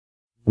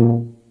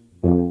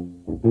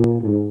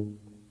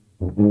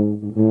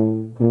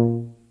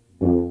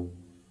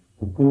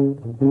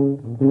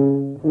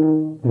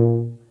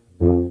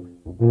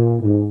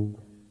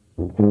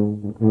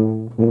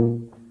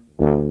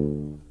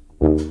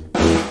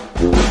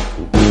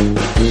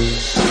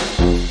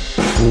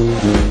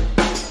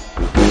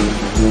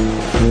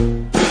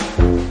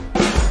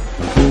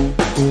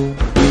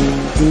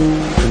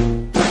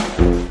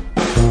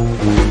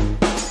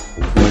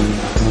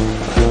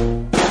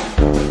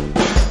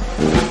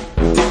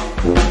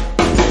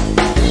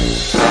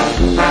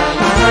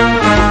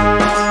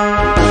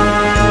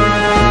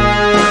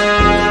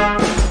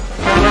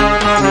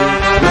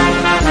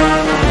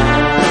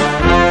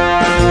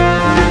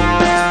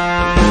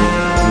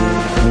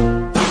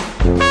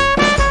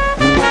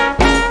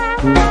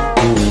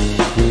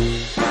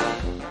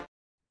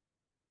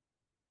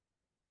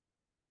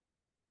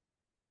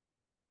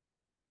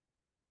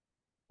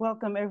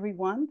Welcome,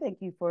 everyone.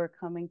 Thank you for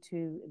coming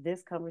to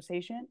this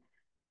conversation.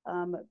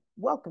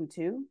 Welcome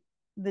to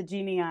the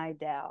Genii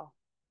DAO.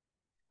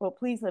 Well,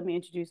 please let me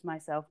introduce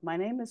myself. My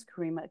name is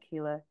Karima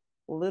Akila.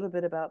 A little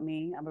bit about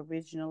me. I'm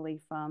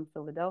originally from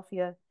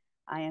Philadelphia.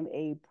 I am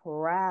a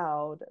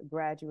proud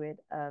graduate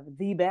of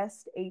the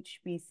best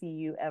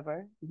HBCU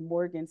ever,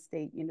 Morgan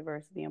State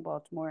University in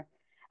Baltimore.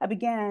 I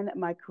began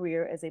my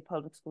career as a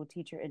public school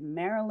teacher in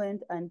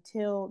Maryland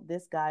until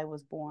this guy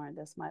was born.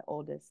 That's my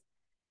oldest.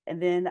 And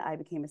then I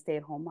became a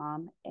stay-at-home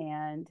mom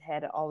and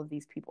had all of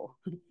these people.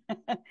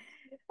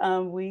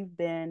 We've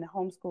been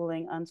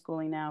homeschooling,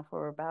 unschooling now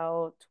for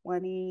about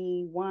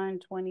 21,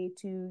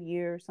 22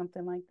 years,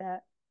 something like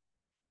that.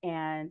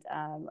 And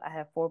I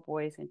have 4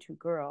 boys and 2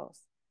 girls.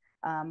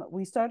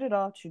 We started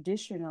off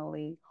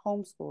traditionally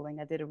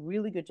homeschooling. I did a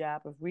really good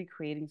job of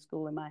recreating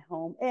school in my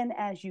home. And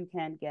as you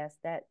can guess,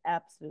 that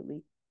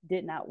absolutely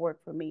did not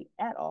work for me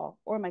at all,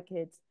 or my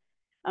kids.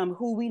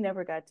 Who we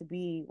never got to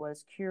be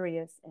was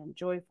curious and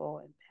joyful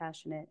and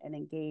passionate and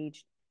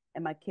engaged.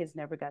 And my kids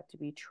never got to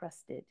be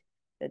trusted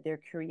that their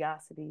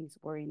curiosities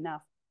were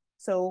enough.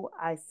 So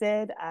I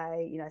said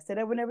I said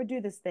I would never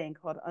do this thing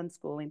called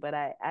unschooling, but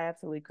I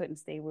absolutely couldn't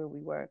stay where we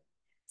were.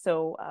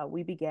 So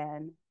we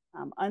began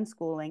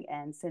unschooling,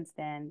 and since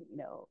then,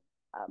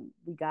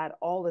 we got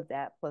all of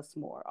that plus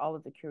more. All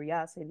of the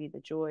curiosity,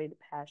 the joy, the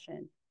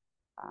passion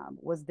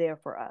was there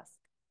for us.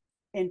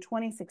 In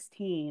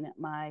 2016,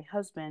 my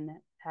husband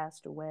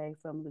passed away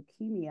from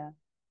leukemia.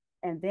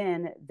 And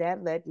then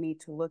that led me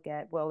to look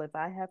at, well, if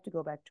I have to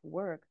go back to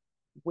work,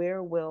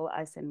 where will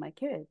I send my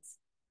kids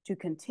to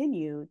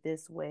continue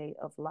this way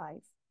of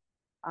life?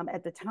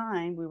 At the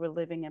time, we were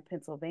living in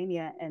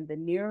Pennsylvania, and the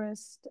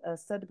nearest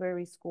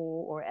Sudbury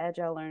School or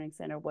Agile Learning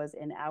Center was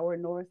an hour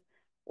north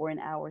or an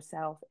hour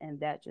south, and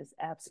that just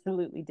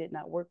absolutely did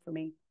not work for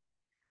me.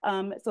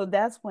 So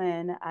that's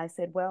when I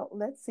said, well,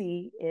 let's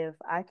see if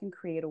I can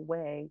create a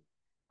way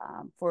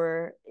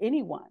for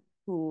anyone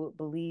who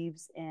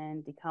believes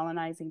in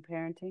decolonizing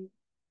parenting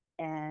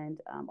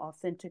and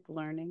authentic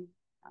learning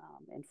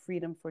and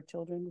freedom for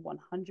children,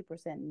 100%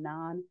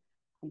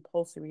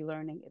 non-compulsory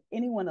learning. If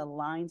anyone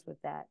aligns with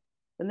that,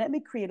 then let me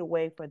create a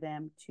way for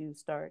them to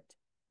start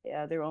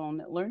their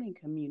own learning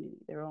community,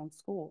 their own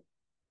school.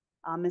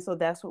 And so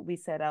that's what we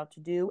set out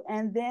to do.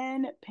 And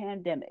then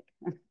pandemic.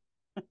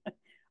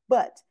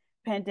 But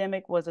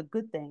pandemic was a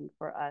good thing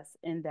for us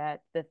in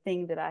that the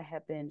thing that I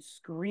have been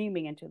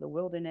screaming into the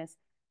wilderness,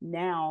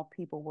 now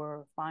people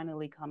were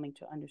finally coming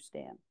to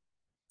understand.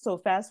 So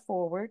fast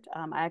forward,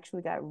 I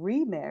actually got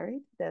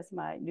remarried. That's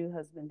my new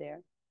husband there.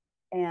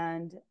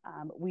 And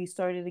we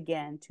started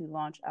again to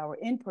launch our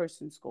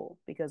in-person school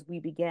because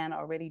we began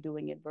already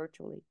doing it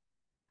virtually.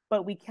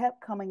 But we kept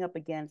coming up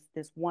against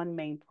this one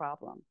main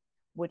problem,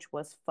 which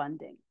was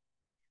funding.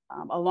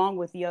 Along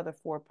with the other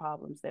 4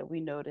 problems that we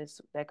notice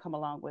that come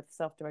along with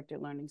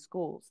self-directed learning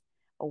schools: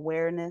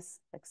 awareness,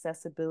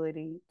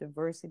 accessibility,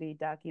 diversity,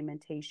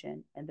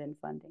 documentation, and then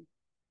funding.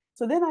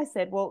 So then I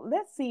said, well,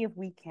 let's see if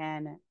we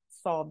can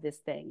solve this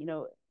thing.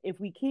 If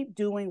we keep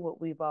doing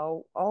what we've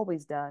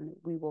always done,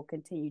 we will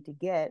continue to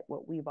get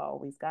what we've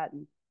always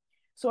gotten.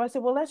 So I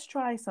said, well, let's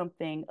try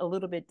something a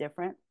little bit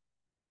different.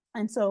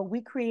 And so we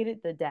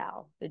created the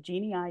DAO, the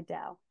Genii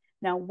DAO.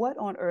 Now, what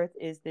on earth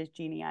is this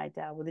Genii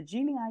DAO? Well, the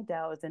Genii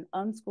DAO is an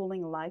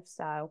unschooling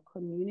lifestyle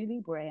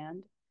community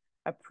brand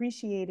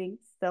appreciating,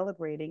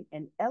 celebrating,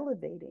 and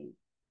elevating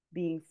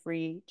being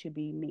free to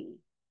be me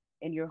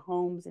in your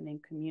homes and in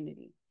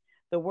community.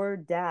 The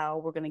word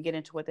DAO, we're going to get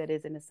into what that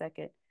is in a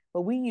second,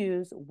 but we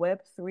use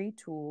Web3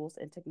 tools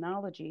and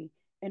technology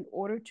in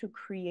order to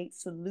create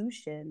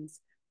solutions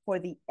for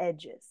the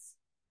edges.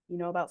 You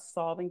know about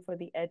solving for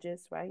the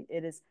edges, right?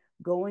 It is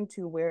going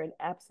to where it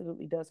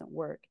absolutely doesn't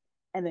work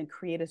and then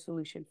create a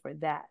solution for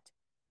that.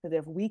 So that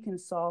if we can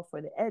solve for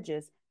the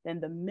edges, then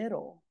the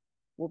middle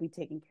will be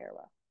taken care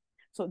of.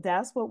 So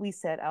that's what we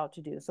set out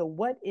to do. So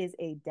what is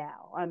a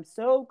DAO? I'm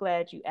so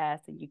glad you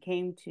asked and you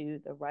came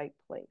to the right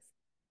place.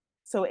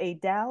 So a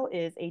DAO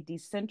is a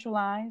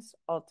decentralized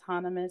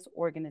autonomous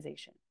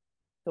organization.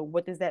 So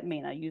what does that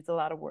mean? I use a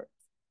lot of words.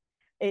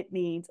 It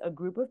means a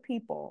group of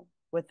people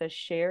with a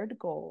shared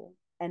goal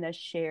and a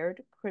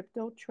shared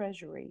crypto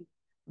treasury,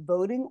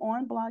 voting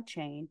on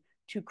blockchain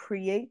to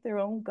create their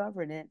own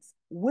governance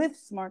with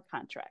smart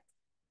contracts.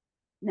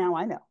 Now,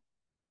 I know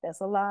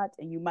that's a lot,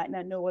 and you might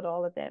not know what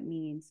all of that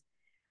means.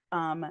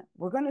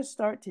 We're going to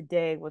start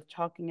today with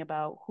talking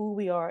about who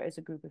we are as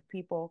a group of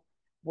people,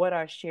 what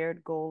our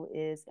shared goal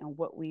is, and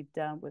what we've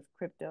done with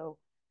crypto.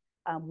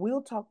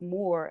 We'll talk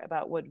more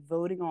about what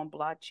voting on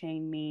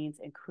blockchain means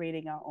and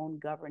creating our own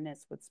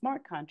governance with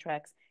smart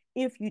contracts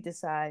if you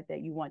decide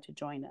that you want to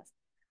join us.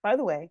 By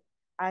the way,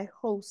 I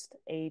host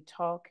a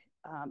talk,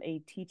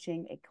 a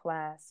teaching, a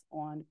class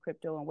on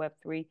crypto and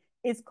Web3.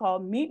 It's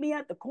called Meet Me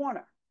at the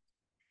Corner.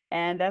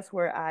 And that's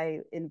where I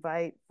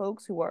invite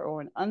folks who are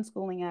on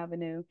Unschooling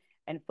Avenue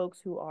and folks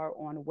who are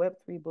on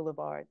Web3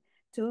 Boulevard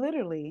to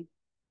literally,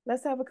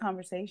 let's have a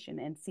conversation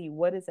and see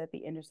what is at the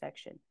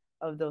intersection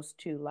of those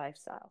two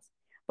lifestyles.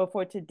 But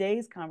for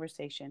today's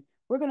conversation,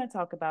 we're going to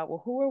talk about,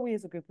 well, who are we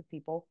as a group of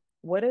people?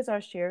 What is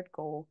our shared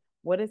goal?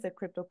 What is a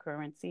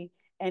cryptocurrency?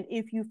 And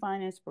if you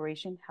find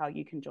inspiration, how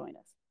you can join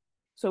us.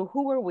 So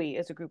who are we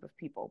as a group of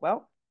people?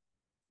 Well,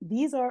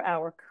 these are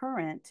our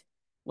current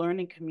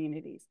learning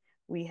communities.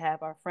 We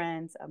have our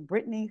friends,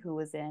 Brittany, who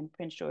is in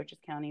Prince George's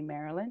County,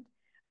 Maryland.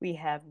 We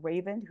have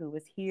Raven, who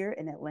is here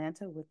in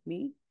Atlanta with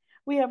me.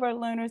 We have our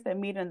learners that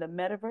meet in the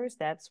metaverse.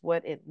 That's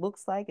what it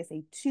looks like. It's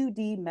a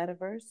 2D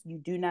metaverse. You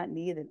do not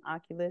need an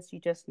Oculus.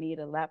 You just need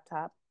a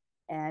laptop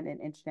and an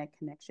internet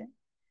connection.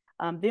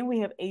 Then we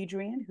have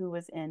Adrian, who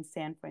is in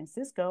San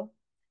Francisco.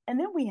 And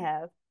then we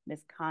have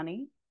Miss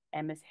Connie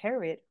and Miss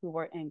Harriet, who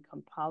are in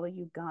Kampala,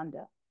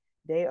 Uganda.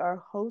 They are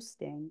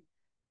hosting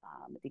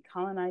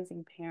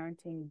decolonizing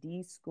parenting,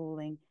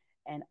 deschooling,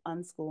 and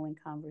unschooling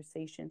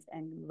conversations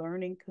and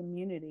learning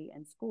community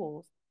and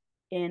schools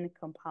in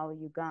Kampala,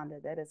 Uganda.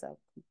 That is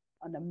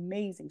an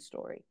amazing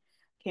story.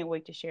 Can't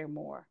wait to share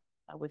more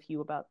with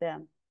you about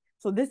them.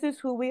 So this is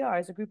who we are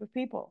as a group of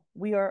people.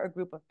 We are a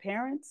group of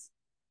parents,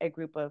 a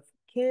group of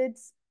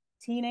kids,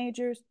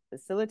 teenagers,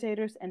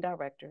 facilitators, and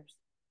directors.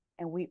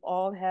 And we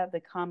all have the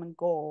common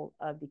goal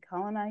of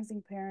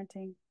decolonizing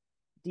parenting,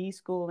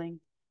 deschooling,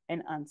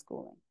 and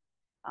unschooling.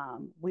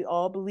 We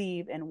all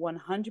believe in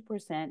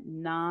 100%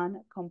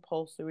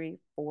 non-compulsory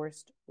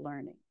forced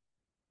learning.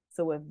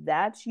 So if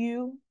that's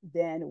you,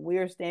 then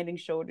we're standing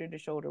shoulder to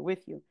shoulder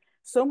with you.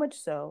 So much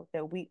so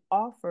that we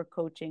offer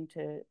coaching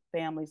to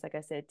families, like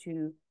I said,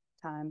 2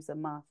 times a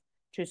month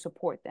to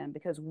support them,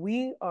 because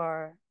we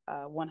are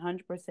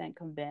 100%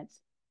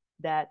 convinced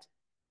that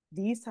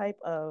these type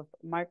of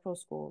micro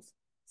schools,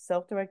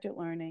 self-directed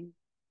learning,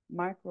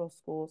 micro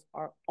schools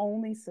are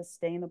only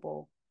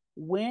sustainable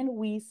when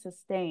we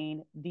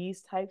sustain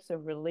these types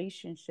of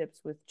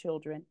relationships with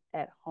children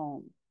at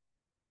home.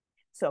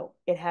 So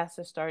it has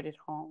to start at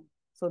home.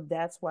 So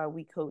that's why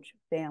we coach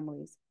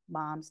families,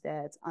 moms,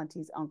 dads,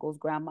 aunties, uncles,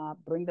 grandma,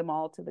 bring them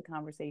all to the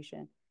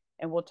conversation.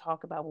 And we'll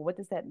talk about, well, what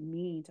does that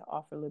mean to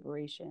offer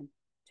liberation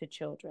to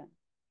children?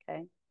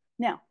 Okay.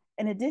 Now,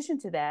 in addition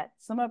to that,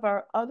 some of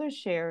our other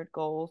shared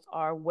goals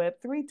are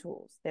Web3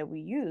 tools that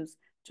we use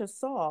to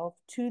solve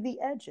to the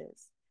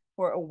edges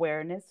for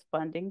awareness,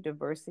 funding,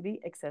 diversity,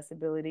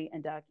 accessibility,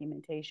 and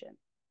documentation.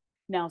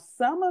 Now,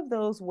 some of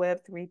those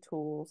Web3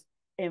 tools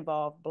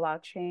involve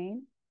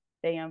blockchain,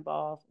 they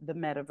involve the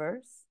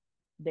metaverse,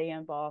 they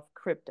involve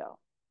crypto.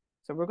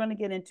 So we're going to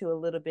get into a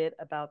little bit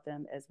about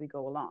them as we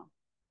go along.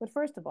 But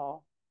first of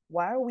all,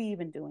 why are we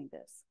even doing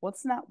this?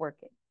 What's not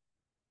working?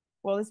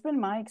 Well, it's been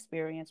my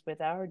experience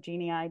with our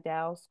Genii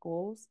DAO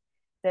schools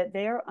that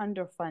they're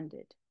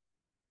underfunded.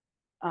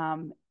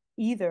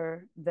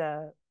 Either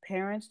the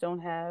parents don't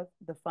have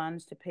the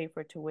funds to pay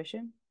for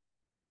tuition,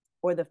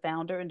 or the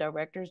founder and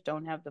directors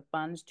don't have the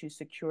funds to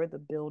secure the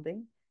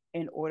building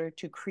in order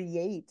to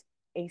create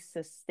a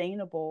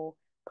sustainable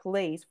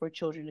place for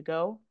children to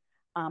go.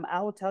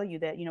 I will tell you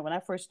that, when I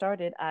first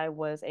started, I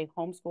was a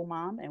homeschool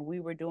mom, and we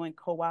were doing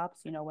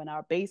co-ops, in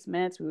our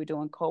basements. We were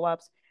doing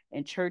co-ops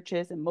in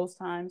churches. And most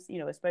times,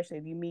 especially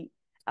if you meet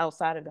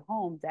outside of the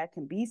home, that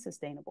can be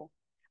sustainable.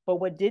 But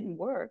what didn't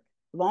work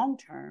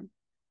long-term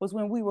was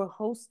when we were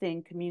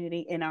hosting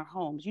community in our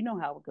homes. You know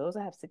how it goes.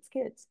 I have 6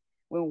 kids.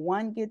 When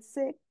one gets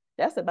sick,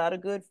 that's about a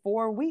good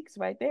 4 weeks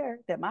right there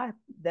that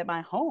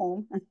my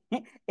home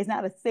is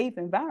not a safe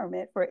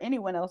environment for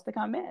anyone else to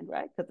come in,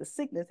 right? Because the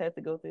sickness has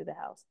to go through the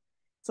house.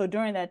 So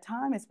during that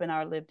time, it's been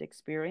our lived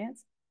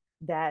experience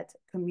that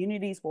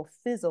communities will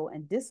fizzle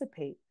and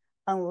dissipate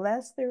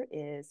unless there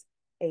is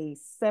a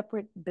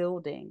separate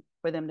building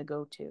for them to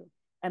go to,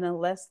 and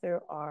unless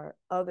there are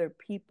other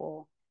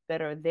people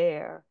that are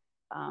there,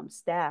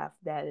 staff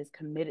that is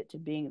committed to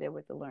being there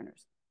with the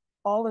learners.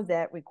 All of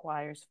that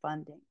requires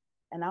funding.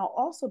 And I'll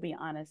also be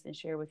honest and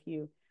share with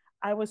you,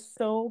 I was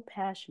so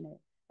passionate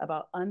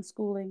about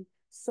unschooling,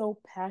 so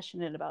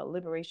passionate about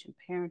liberation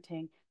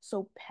parenting,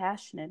 so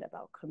passionate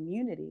about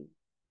community,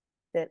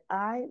 that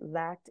I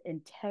lacked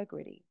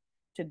integrity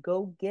to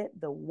go get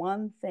the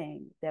one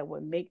thing that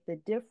would make the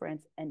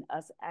difference in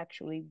us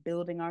actually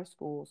building our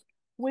schools,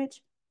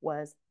 which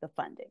was the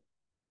funding.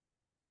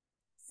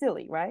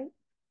 Silly, right?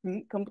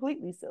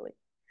 Completely silly.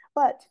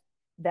 But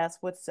that's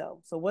what's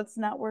so. So what's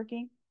not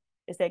working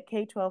is that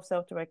K-12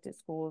 self-directed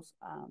schools,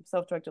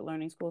 self-directed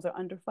learning schools are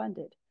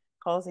underfunded,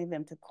 causing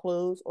them to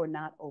close or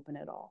not open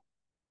at all.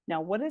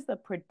 Now, what is the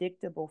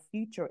predictable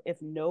future if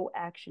no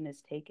action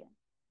is taken?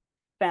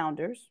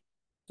 Founders,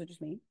 such as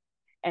me,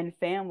 and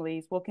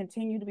families will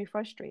continue to be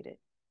frustrated,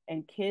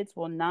 and kids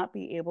will not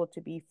be able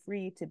to be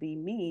free to be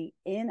me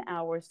in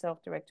our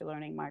self-directed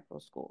learning micro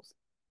schools.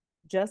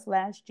 Just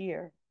last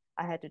year,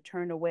 I had to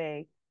turn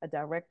away a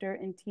director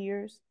in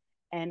tears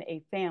and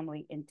a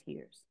family in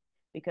tears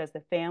because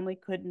the family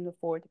couldn't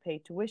afford to pay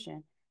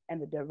tuition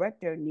and the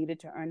director needed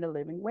to earn a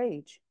living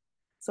wage.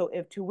 So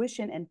if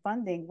tuition and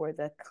funding were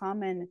the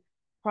common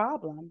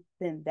problem,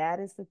 then that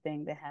is the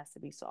thing that has to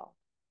be solved.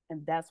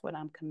 And that's what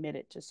I'm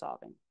committed to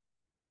solving.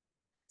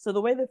 So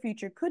the way the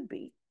future could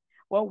be,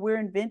 well, we're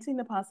inventing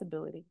the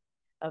possibility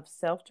of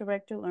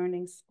self-directed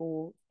learning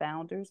school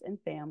founders and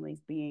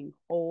families being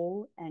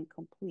whole and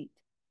complete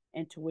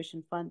in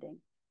tuition funding,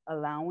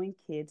 allowing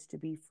kids to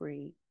be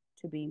free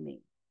to be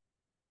me.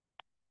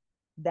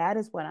 That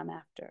is what I'm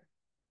after.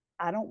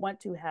 I don't want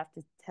to have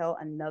to tell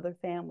another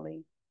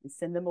family and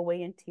send them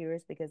away in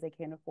tears because they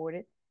can't afford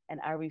it.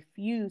 And I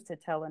refuse to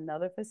tell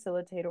another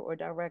facilitator or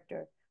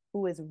director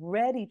who is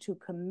ready to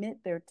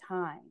commit their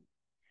time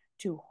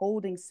to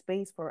holding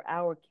space for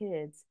our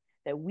kids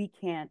that we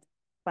can't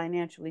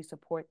financially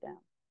support them.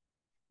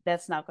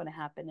 That's not going to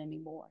happen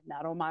anymore,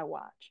 not on my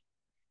watch.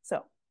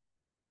 So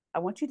I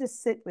want you to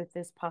sit with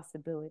this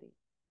possibility.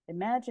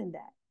 Imagine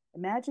that.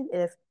 Imagine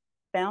if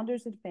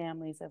founders and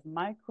families of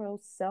micro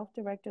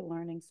self-directed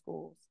learning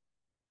schools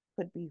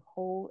could be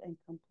whole and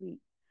complete.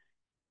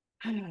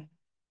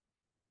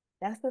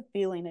 That's the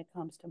feeling that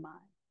comes to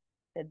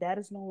mind, that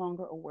is no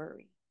longer a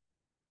worry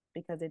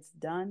because it's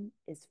done,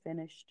 it's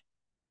finished.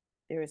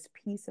 There is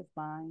peace of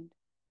mind.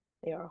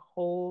 They are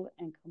whole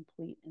and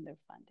complete in their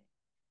funding.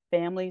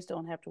 Families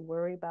don't have to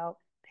worry about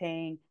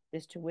paying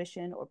this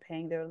tuition or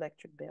paying their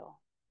electric bill.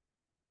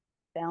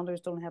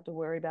 Founders don't have to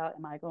worry about,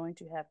 am I going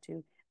to have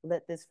to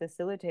let this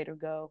facilitator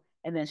go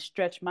and then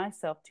stretch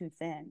myself too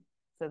thin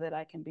so that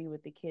I can be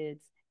with the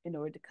kids in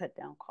order to cut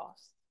down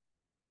costs.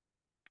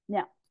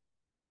 Now,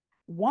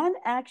 one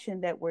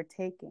action that we're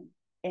taking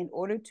in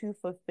order to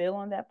fulfill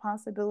on that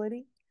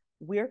possibility,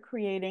 we're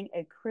creating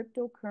a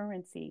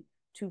cryptocurrency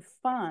to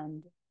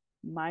fund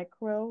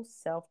micro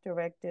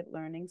self-directed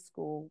learning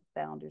school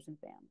founders and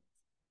families.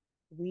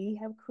 We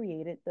have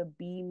created the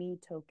BeMe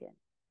token.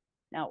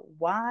 Now,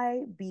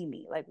 why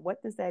BeMe? Like,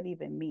 what does that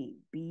even mean?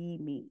 Be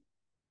me.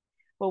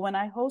 Well, when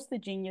I host the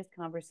Genius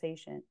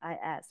Conversation, I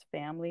ask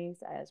families,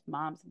 I ask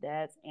moms,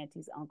 dads,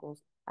 aunties,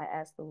 uncles, I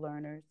ask the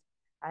learners,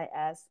 I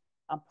ask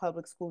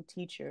public school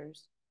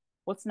teachers,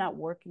 what's not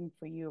working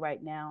for you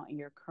right now in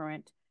your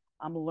current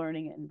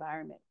learning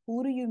environment?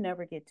 Who do you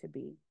never get to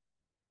be?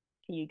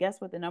 Can you guess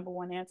what the number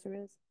one answer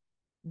is?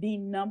 The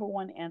number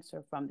one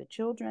answer from the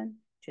children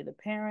to the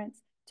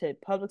parents to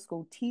public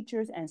school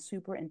teachers and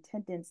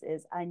superintendents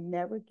is I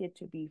never get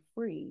to be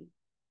free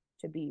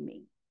to be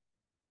me.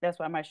 That's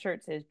why my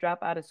shirt says drop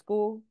out of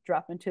school,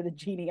 drop into the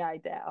Genii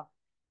DAO,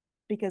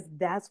 because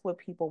that's what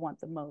people want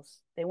the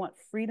most. They want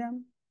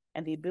freedom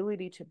and the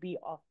ability to be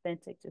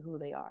authentic to who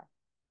they are.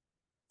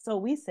 So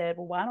we said,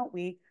 well, why don't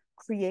we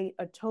create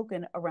a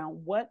token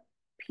around what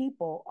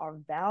people are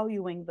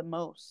valuing the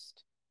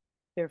most,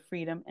 their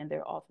freedom and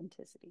their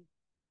authenticity.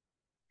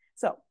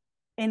 So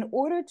in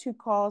order to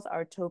cause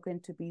our token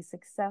to be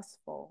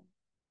successful,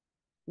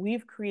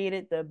 we've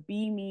created the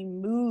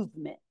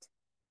BeMeMovement.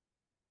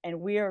 And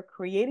we are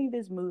creating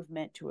this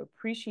movement to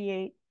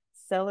appreciate,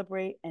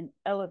 celebrate, and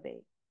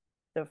elevate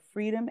the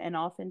freedom and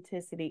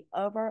authenticity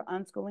of our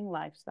unschooling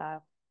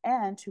lifestyle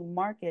and to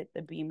market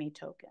the BeMe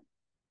token.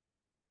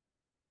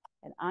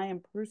 And I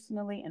am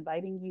personally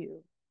inviting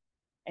you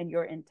and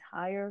your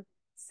entire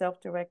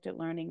self-directed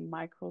learning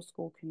micro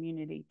school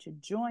community to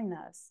join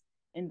us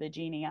in the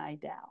Genii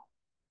DAO.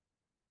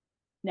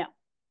 Now,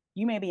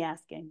 you may be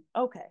asking,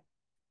 okay,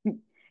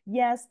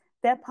 yes,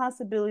 that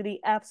possibility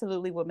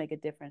absolutely will make a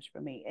difference for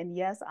me. And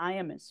yes, I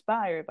am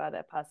inspired by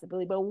that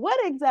possibility. But what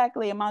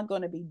exactly am I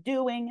going to be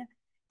doing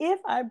if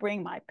I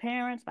bring my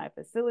parents, my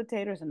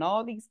facilitators, and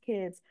all these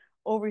kids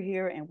over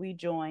here and we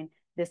join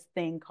this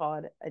thing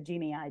called a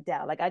Genii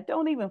DAO? Like, I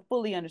don't even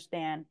fully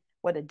understand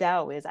what a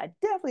DAO is. I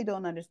definitely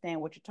don't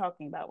understand what you're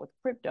talking about with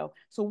crypto.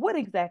 So what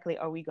exactly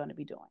are we going to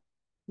be doing?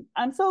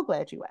 I'm so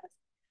glad you asked.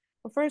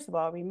 Well, first of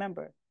all,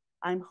 remember,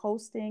 I'm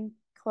hosting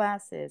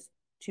classes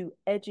to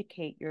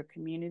educate your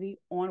community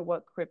on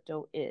what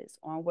crypto is,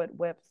 on what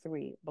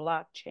Web3,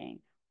 blockchain,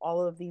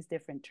 all of these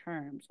different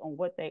terms, on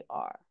what they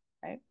are,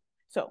 right?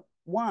 So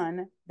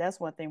that's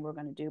one thing we're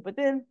going to do. But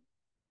then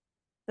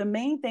the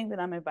main thing that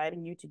I'm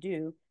inviting you to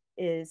do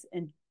is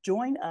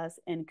join us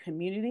in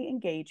community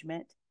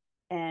engagement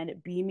and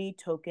BeMe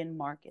token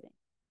marketing.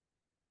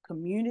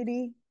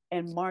 Community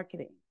and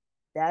marketing.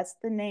 That's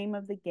the name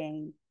of the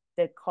game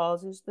that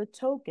causes the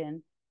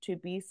token to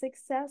be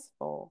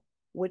successful,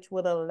 which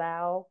would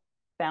allow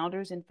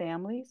founders and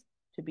families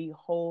to be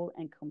whole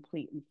and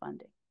complete in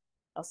funding.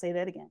 I'll say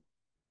that again.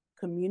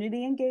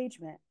 Community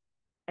engagement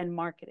and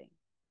marketing.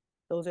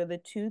 Those are the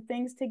two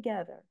things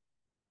together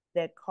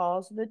that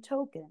cause the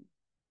token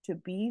to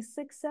be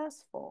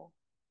successful,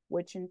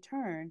 which in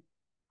turn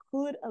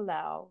could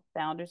allow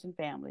founders and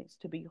families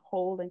to be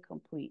whole and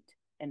complete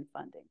in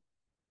funding.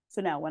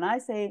 So now when I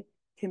say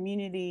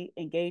community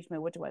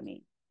engagement, what do I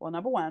mean? Well,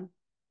 number one,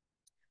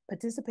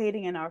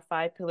 participating in our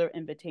 5-pillar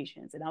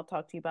invitations, and I'll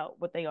talk to you about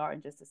what they are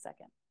in just a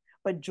second.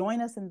 But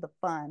join us in the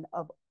fun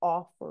of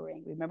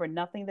offering. Remember,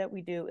 nothing that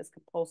we do is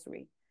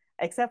compulsory,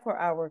 except for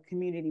our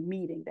community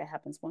meeting that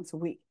happens once a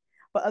week.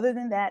 But other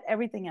than that,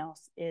 everything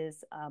else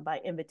is by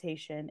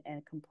invitation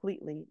and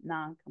completely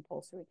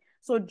non-compulsory.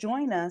 So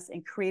join us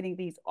in creating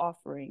these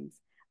offerings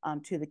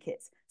to the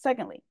kids.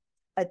 Secondly,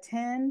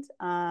 attend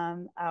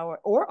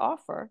or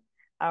offer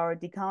our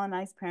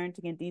decolonized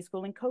parenting and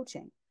deschooling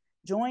coaching.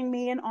 Join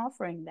me in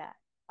offering that.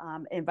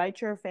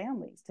 Invite your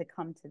families to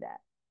come to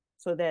that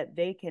so that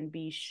they can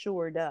be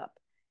shored up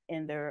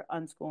in their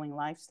unschooling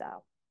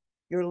lifestyle.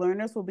 Your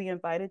learners will be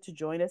invited to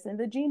join us in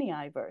the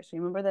Genii-verse.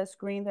 Remember that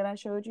screen that I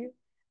showed you?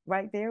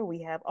 Right there,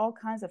 we have all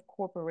kinds of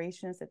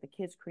corporations that the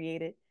kids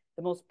created.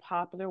 The most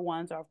popular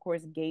ones are, of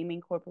course,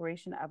 Gaming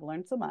Corporation. I've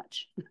learned so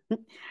much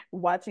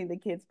watching the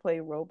kids play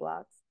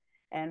Roblox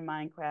and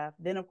Minecraft.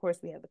 Then, of course,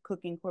 we have the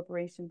Cooking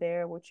Corporation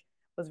there, which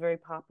was very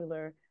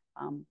popular.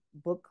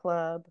 Book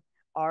club,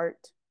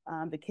 art.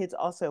 The kids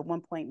also at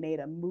one point made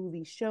a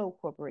movie show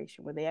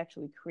corporation where they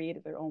actually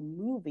created their own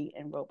movie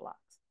in Roblox.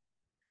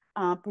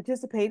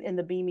 Participate in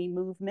the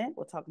BeMeMovement.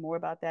 We'll talk more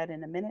about that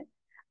in a minute.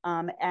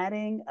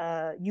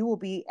 You will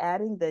be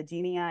adding the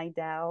Genii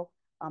DAO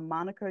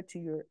moniker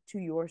to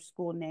your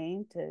school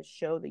name to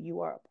show that you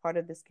are a part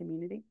of this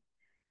community.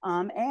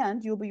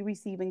 And you'll be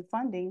receiving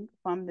funding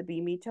from the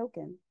BeMe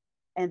token.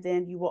 And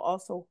then you will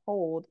also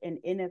hold an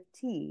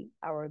NFT,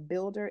 our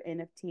builder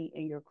NFT,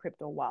 in your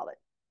crypto wallet.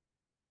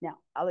 Now,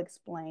 I'll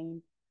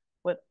explain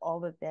what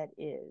all of that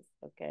is,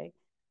 okay?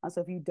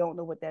 So if you don't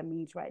know what that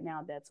means right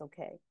now, that's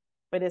okay.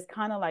 But it's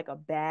kind of like a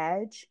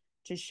badge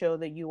to show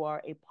that you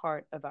are a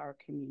part of our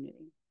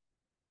community.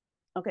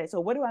 Okay, so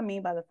what do I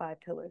mean by the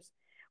 5 pillars?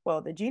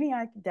 Well, the Genii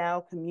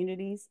DAO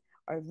communities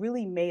are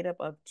really made up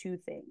of 2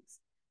 things.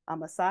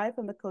 Aside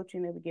from the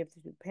coaching that we give to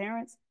the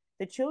parents,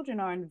 the children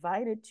are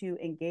invited to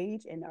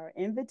engage in our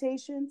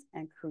invitations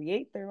and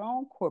create their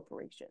own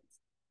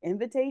corporations.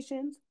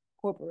 Invitations,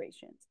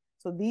 corporations.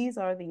 So these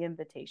are the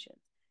invitations.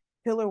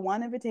 Pillar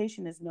 1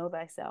 invitation is Know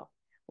Thyself.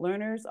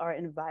 Learners are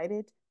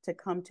invited to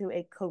come to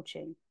a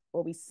coaching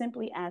where we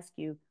simply ask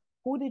you,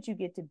 who did you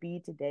get to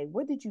be today?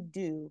 What did you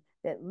do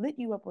that lit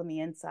you up on the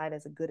inside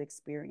as a good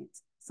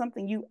experience?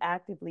 Something you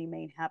actively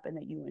made happen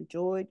that you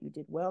enjoyed, you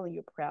did well, and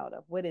you're proud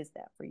of. What is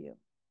that for you?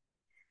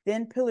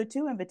 Then pillar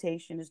 2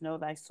 invitation is Know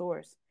Thy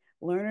Source.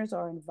 Learners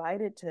are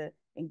invited to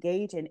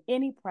engage in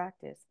any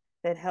practice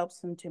that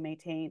helps them to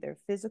maintain their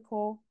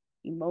physical,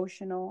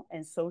 emotional,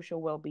 and social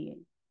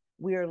well-being.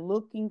 We are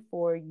looking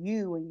for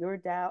you and your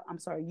DAO,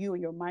 you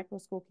and your micro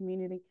school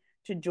community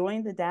to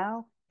join the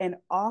DAO and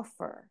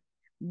offer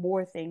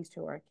more things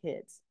to our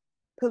kids.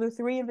 Pillar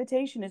 3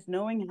 invitation is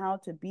knowing how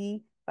to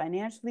be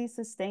financially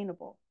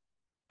sustainable.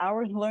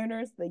 Our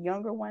learners, the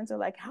younger ones, are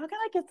like, how can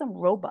I get some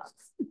Robux?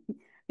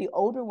 The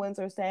older ones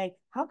are saying,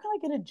 how can I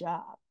get a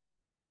job?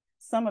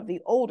 Some of the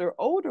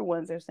older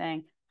ones are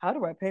saying, how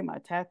do I pay my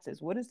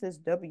taxes? What is this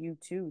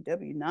W-2,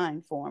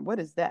 W-9 form? What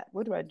is that?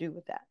 What do I do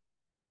with that?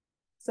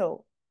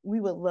 So we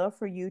would love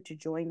for you to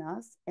join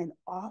us in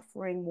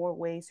offering more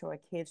ways to our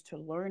kids to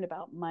learn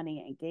about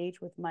money, engage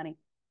with money.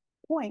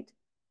 Point,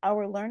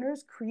 our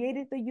learners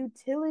created the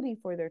utility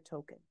for their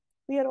token.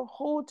 We had a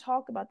whole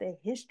talk about the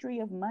history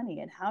of money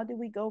and how did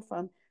we go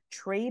from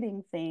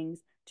trading things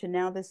to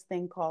now this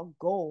thing called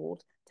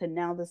gold to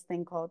now this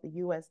thing called the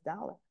US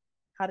dollar.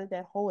 How did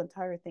that whole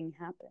entire thing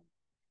happen?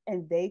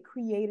 And they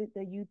created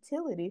the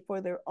utility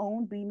for their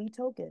own BeMe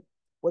token.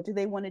 What do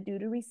they want to do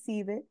to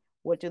receive it?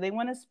 What do they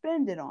want to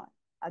spend it on?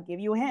 I'll give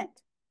you a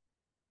hint.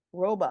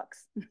 Robux.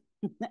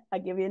 I'll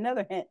give you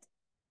another hint.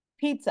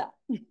 Pizza.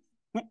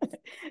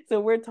 So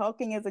we're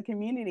talking as a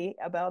community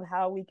about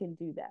how we can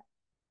do that.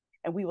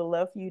 And we would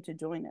love for you to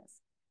join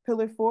us.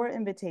 Pillar 4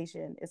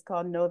 invitation is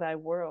called Know Thy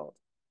World.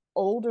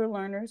 Older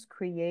learners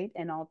create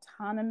an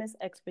autonomous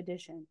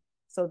expedition.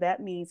 So that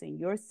means in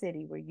your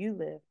city where you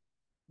live,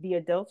 the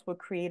adults will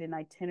create an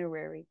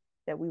itinerary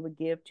that we would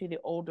give to the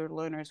older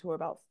learners who are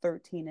about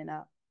 13 and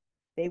up.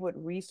 They would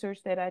research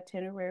that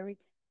itinerary,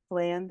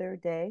 plan their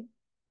day.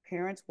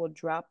 Parents will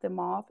drop them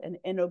off, and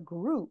in a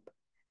group,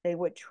 they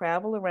would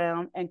travel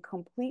around and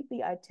complete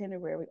the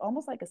itinerary,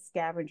 almost like a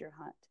scavenger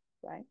hunt,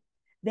 right?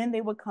 Then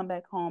they would come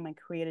back home and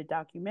create a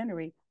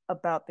documentary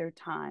about their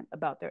time,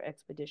 about their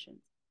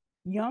expeditions.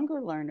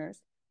 Younger learners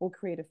will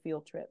create a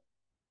field trip,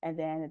 and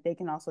then they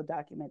can also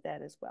document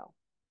that as well.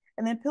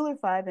 And then pillar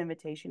 5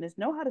 invitation is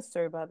know how to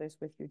serve others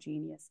with your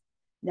genius.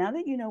 Now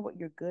that you know what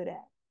you're good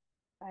at,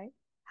 right?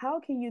 How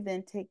can you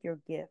then take your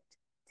gift,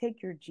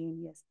 take your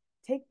genius,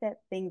 take that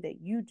thing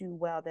that you do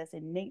well that's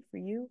innate for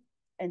you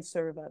and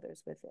serve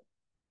others with it?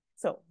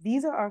 So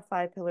these are our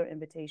 5 pillar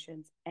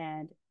invitations.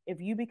 And if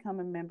you become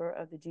a member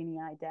of the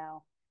Genii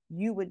DAO,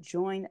 you would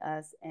join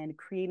us in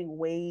creating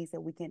ways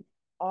that we can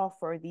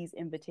offer these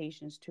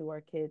invitations to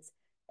our kids,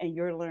 and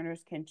your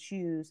learners can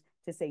choose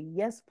to say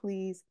yes,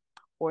 please,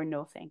 or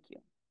no, thank you.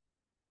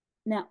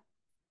 Now,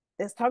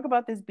 let's talk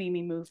about this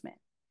BeMe movement.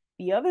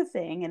 The other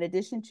thing, in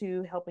addition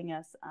to helping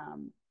us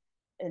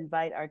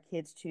invite our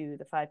kids to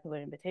the 5 pillar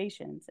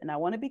invitations, and I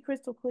want to be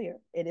crystal clear,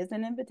 it is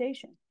an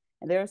invitation.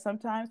 And there are some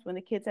times when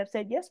the kids have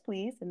said yes,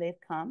 please, and they've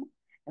come.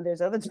 And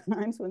there's other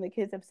times when the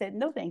kids have said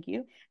no, thank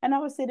you. And I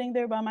was sitting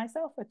there by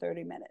myself for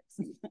 30 minutes.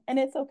 And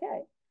it's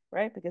okay,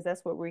 right? Because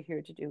that's what we're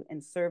here to do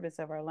in service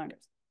of our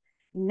learners.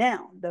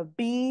 Now, the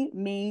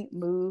BeMe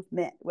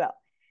movement. Well,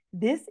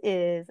 this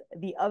is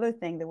the other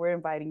thing that we're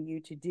inviting you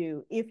to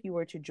do if you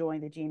were to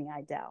join the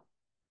Genii DAO.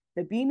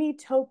 The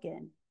BeMe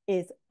token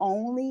is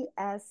only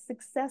as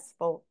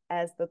successful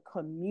as the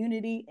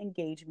community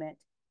engagement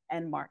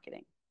and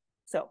marketing.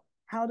 So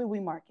how do we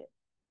market?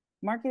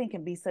 Marketing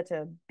can be such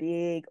a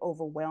big,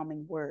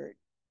 overwhelming word.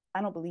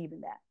 I don't believe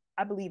in that.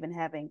 I believe in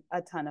having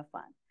a ton of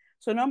fun.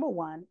 So number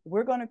one,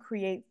 we're going to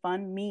create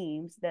fun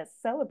memes that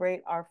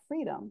celebrate our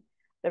freedom,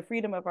 the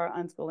freedom of our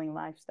unschooling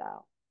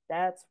lifestyle.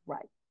 That's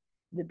right.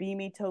 The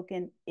BeMe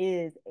token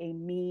is a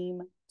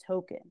meme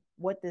token.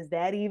 What does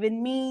that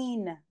even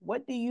mean?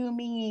 What do you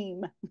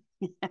meme?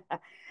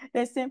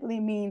 That simply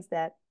means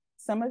that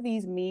some of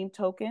these meme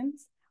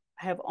tokens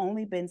have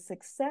only been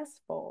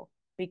successful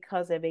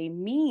because of a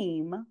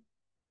meme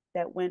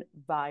that went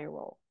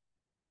viral.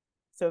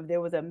 So if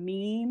there was a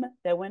meme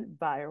that went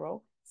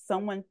viral,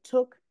 someone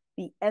took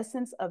the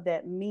essence of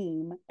that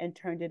meme and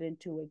turned it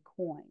into a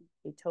coin,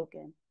 a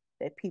token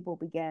that people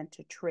began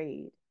to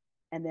trade.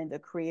 And then the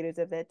creators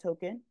of that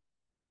token,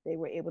 they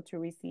were able to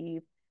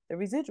receive the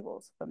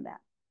residuals from that.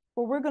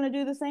 Well, we're going to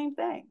do the same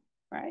thing,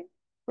 right?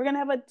 We're going to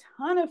have a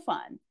ton of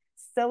fun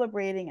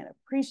celebrating and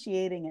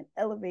appreciating and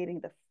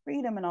elevating the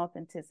freedom and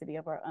authenticity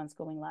of our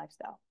unschooling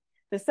lifestyle.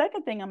 The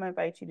second thing I'm going to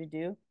invite you to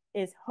do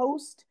is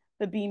host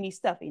the BeMe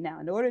Stuffy. Now,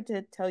 in order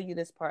to tell you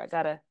this part,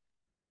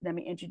 let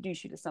me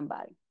introduce you to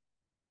somebody.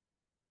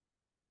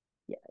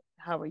 Yeah,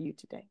 how are you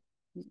today?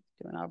 You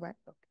doing all right?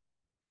 Okay.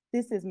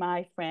 This is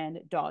my friend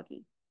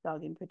Doggy.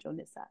 Doggy, put you on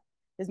this side.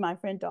 This is my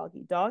friend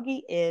Doggy.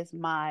 Doggy is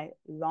my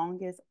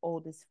longest,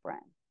 oldest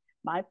friend.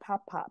 My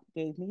pop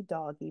gave me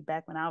Doggy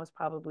back when I was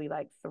probably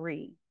like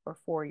 3 or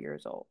 4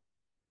 years old.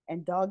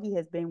 And Doggy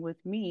has been with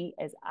me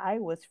as I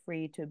was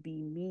free to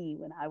be me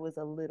when I was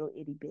a little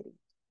itty bitty.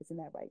 Isn't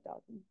that right,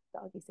 Doggy?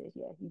 Doggy says,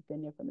 yeah, he's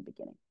been there from the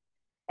beginning.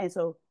 And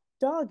so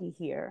Doggy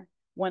here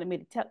wanted me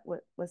to tell,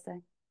 what's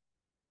that?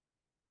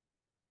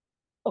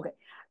 Okay,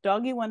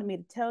 Doggy wanted me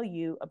to tell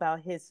you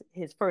about his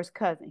first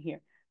cousin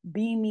here,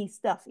 BeMe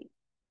Stuffy.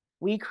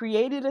 We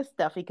created a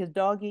Stuffy because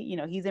Doggy,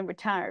 he's in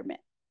retirement.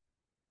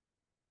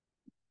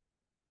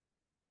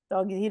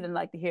 Doggy, he didn't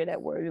like to hear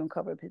that word. He don't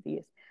cover up his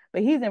ears.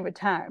 But he's in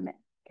retirement,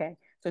 okay?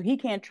 So he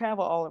can't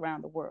travel all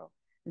around the world.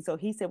 And so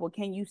he said, well,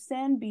 can you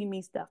send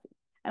BeMe Stuffy?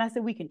 And I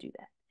said, we can do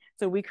that.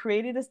 So we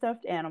created a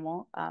stuffed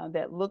animal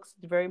that looks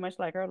very much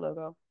like our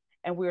logo.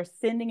 And we're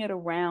sending it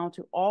around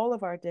to all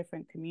of our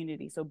different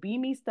communities. So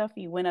BeMe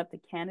Stuffy went up to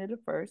Canada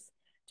first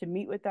to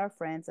meet with our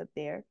friends up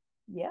there,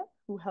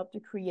 who helped to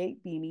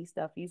create BeMe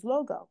Stuffy's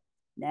logo.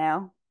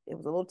 Now, it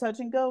was a little touch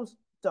and go,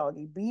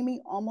 Doggy. BeMe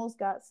almost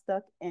got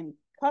stuck in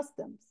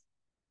customs.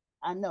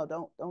 I know,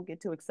 don't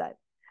get too excited.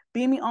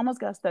 BeMe almost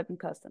got stuck in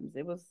customs.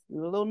 We were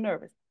a little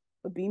nervous,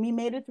 but BeMe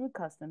made it through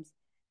customs.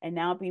 And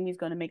now BeMe is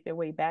going to make their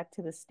way back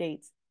to the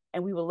States.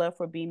 And we would love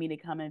for BeMe to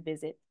come and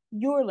visit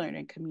your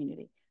learning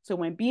community. So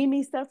when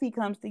BeMe Stuffy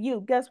comes to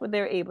you, guess what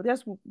they're able,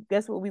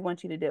 guess what we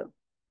want you to do?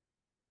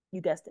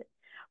 You guessed it.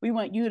 We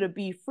want you to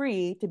be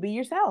free to be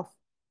yourself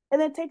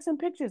and then take some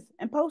pictures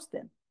and post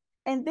them.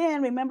 And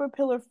then remember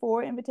pillar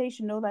 4,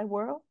 invitation, know thy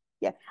world?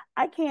 Yeah,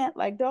 I can't,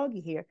 like Doggy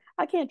here,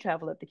 I can't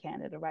travel up to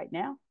Canada right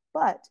now,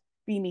 but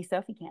BeMe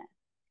Stuffy can.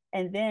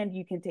 And then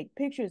you can take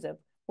pictures of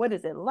what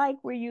is it like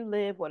where you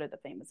live, what are the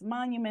famous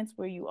monuments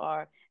where you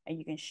are, and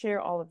you can share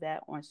all of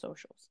that on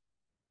socials.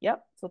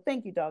 Yep. So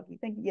thank you, Doggy.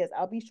 Thank you. Yes,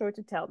 I'll be sure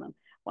to tell them.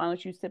 Why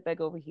don't you sit back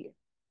over here?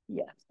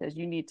 Yes, because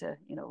you need to,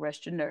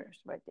 rest your nerves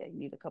right there. You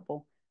need a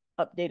couple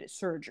updated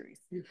surgeries.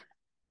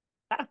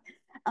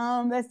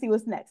 Let's see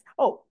what's next.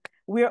 Oh,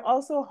 we're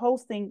also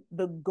hosting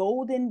the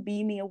Golden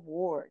BeMe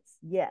Awards.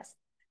 Yes.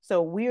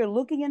 So we're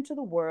looking into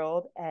the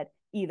world at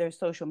either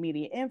social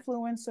media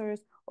influencers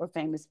or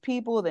famous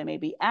people. They may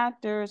be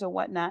actors or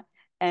whatnot.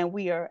 And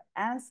we are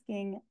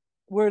asking,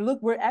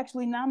 we're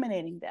actually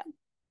nominating them.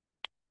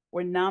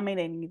 We're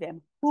nominating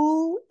them.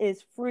 Who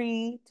is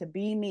free to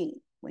be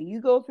me? When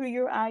you go through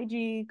your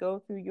IG, go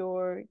through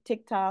your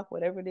TikTok,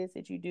 whatever it is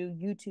that you do,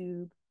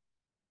 YouTube,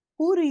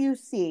 who do you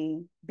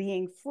see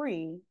being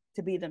free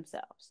to be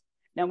themselves?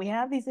 Now we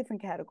have these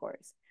different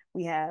categories.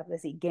 We have,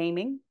 let's see,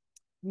 gaming,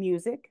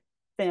 music,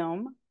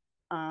 film,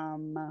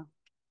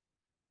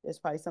 there's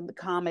probably some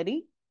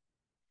comedy,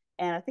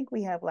 and I think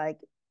we have like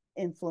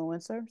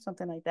influencer,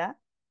 something like that.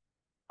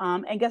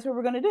 And guess what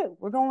we're going to do?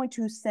 We're going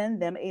to send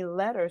them a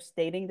letter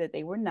stating that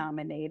they were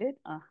nominated.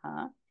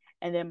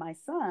 And then my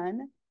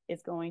son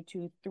is going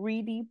to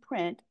 3D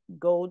print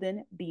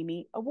golden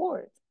BeMe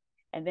awards.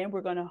 And then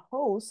we're going to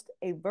host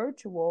a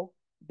virtual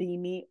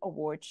BeMe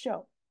award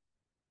show.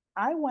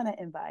 I want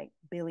to invite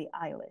Billie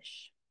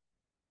Eilish.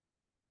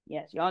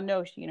 Yes, y'all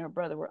know she and her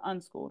brother were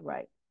unschooled,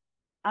 right?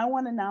 I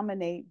want to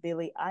nominate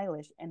Billie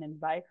Eilish and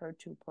invite her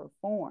to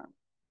perform.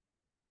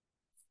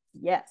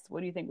 Yes,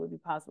 what do you think would be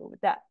possible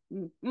with that?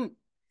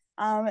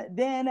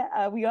 Then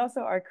we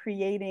also are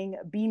creating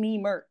BeMe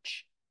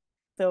merch.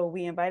 So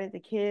we invited the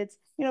kids,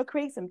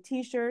 create some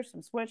t-shirts,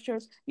 some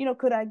sweatshirts.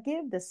 Could I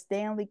give the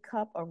Stanley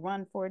Cup a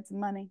run for its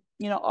money?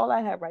 All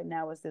I have right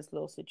now is this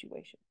little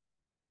situation.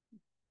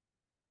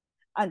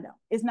 I know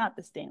it's not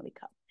the Stanley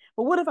Cup,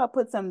 but what if I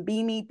put some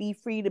BeMe, be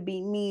free to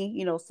be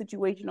me,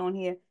 situation on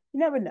here? You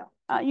never know.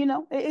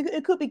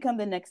 It could become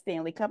the next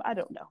Stanley Cup. I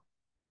don't know.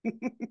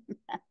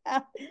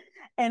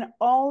 And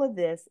all of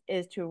this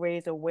is to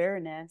raise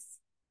awareness,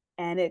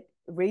 and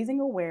raising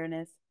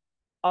awareness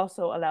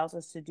also allows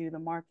us to do the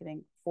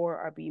marketing for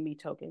our BeMe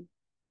token.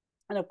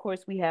 And of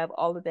course, we have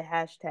all of the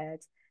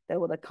hashtags that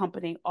will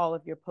accompany all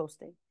of your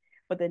posting.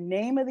 But the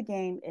name of the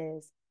game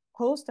is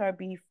post our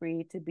Be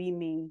Free to Be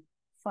Me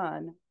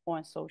fun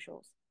on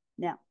socials.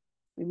 Now,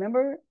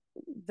 remember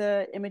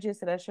the images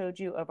that I showed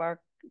you of our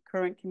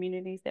current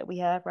communities that we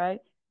have, right?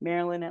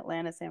 Maryland,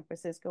 Atlanta, San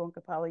Francisco, and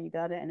Kampala,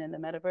 Uganda, and in the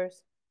metaverse.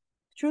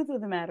 The truth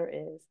of the matter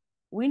is,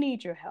 we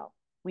need your help.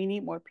 We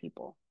need more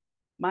people.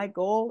 My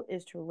goal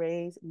is to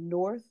raise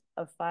north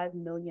of $5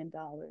 million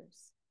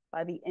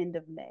by the end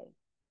of May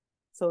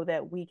so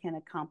that we can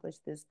accomplish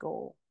this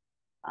goal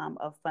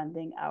of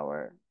funding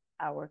our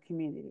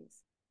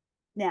communities.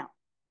 Now,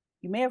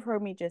 you may have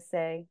heard me just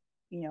say,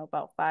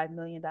 about $5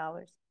 million.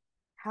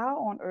 How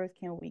on earth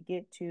can we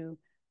get to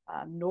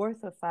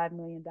north of $5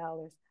 million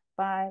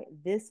by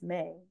this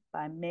May,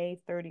 by May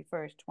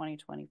 31st,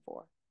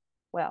 2024?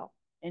 Well,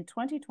 in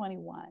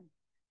 2021,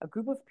 a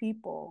group of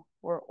people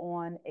were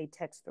on a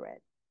text thread.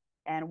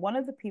 And one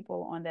of the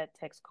people on that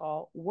text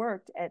call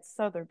worked at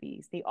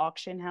Sotheby's, the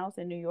auction house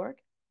in New York.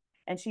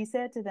 And she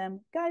said to them,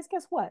 guys,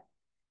 guess what?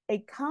 A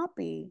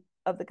copy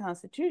of the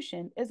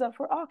Constitution is up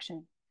for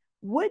auction.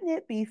 Wouldn't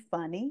it be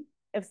funny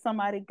if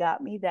somebody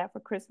got me that for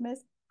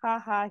Christmas? Ha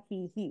ha,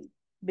 he.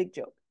 Big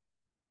joke.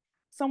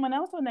 Someone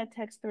else on that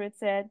text thread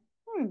said,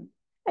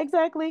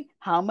 exactly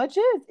how much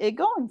is it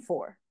going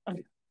for?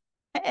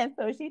 And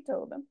so she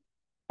told him.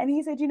 And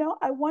he said,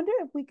 I wonder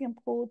if we can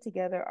pull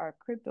together our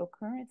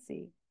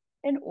cryptocurrency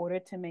in order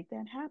to make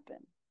that happen.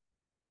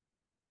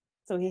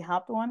 So he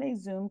hopped on a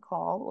Zoom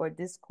call or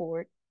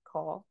Discord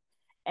call,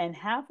 and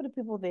half of the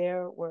people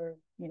there were,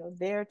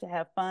 there to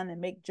have fun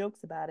and make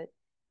jokes about it.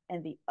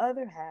 And the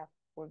other half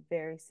were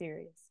very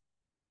serious.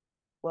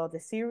 Well, the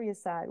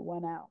serious side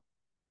went out,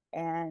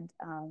 and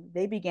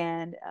they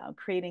began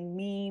creating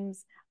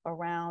memes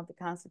around the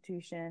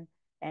Constitution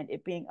and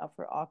it being up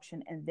for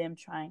auction and them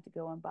trying to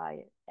go and buy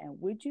it. And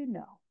would you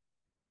know,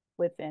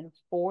 within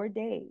 4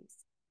 days,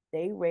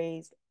 they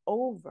raised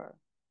over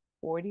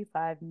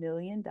 $45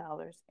 million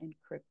in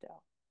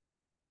crypto.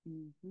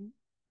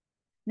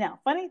 Now,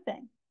 funny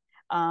thing,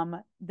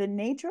 the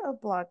nature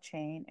of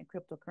blockchain and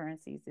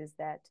cryptocurrencies is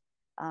that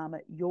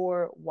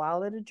your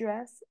wallet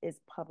address is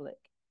public,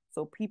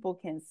 so people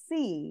can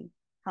see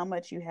how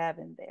much you have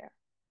in there.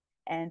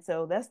 And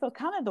so that's the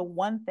kind of the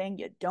one thing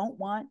you don't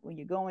want when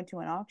you go into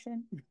an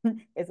auction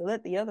is to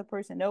let the other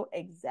person know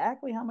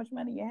exactly how much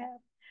money you have.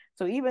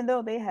 So even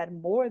though they had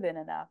more than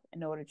enough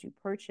in order to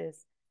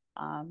purchase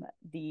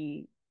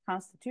the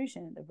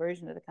Constitution, the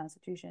version of the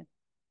Constitution,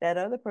 that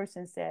other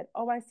person said,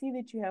 oh, I see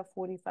that you have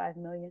 45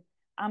 million.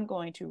 I'm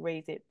going to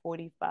raise it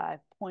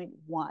 45.1.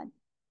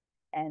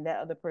 And that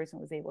other person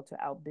was able to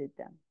outbid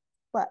them.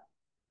 But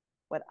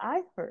what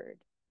I heard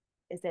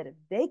is that if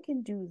they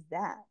can do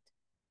that,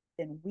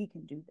 then we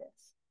can do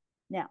this.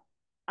 Now,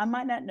 I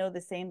might not know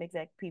the same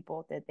exact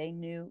people that they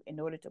knew in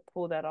order to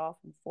pull that off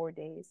in 4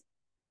 days.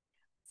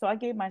 So I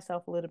gave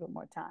myself a little bit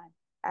more time.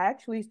 I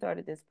actually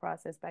started this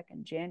process back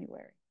in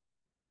January.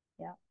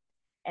 Yeah.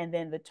 And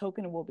then the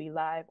token will be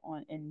live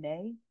in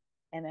May.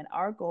 And then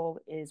our goal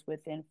is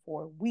within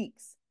 4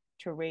 weeks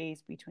to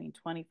raise between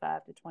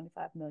 $25 to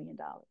 $25 million.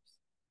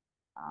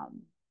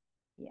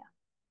 Yeah.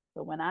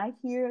 So when I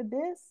hear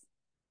this,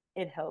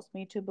 it helps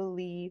me to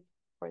believe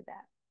for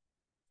that.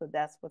 So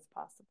that's what's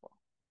possible.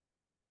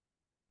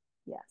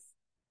 Yes.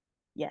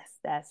 Yes,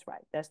 that's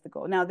right. That's the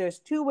goal. Now, there's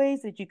 2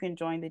 ways that you can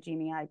join the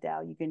Genii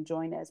DAO. You can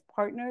join as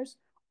partners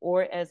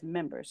or as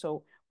members.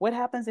 So what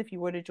happens if you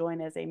were to join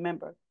as a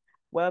member?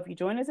 Well, if you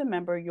join as a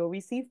member, you'll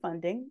receive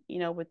funding,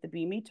 with the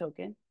BeMe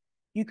token.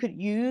 You could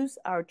use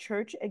our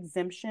church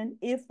exemption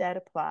if that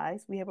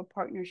applies. We have a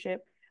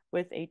partnership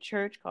with a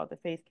church called the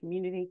Faith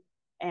Community.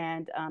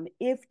 And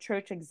if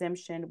church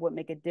exemption would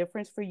make a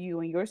difference for you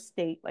in your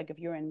state, like if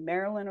you're in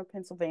Maryland or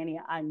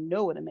Pennsylvania, I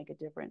know it'll make a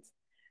difference,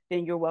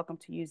 then you're welcome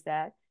to use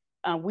that.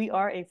 We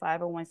are a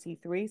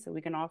 501c3, so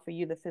we can offer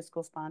you the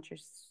fiscal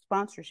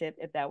sponsorship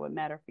if that would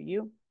matter for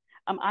you.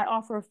 I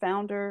offer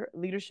founder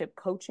leadership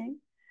coaching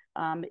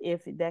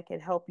if that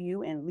could help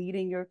you in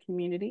leading your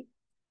community.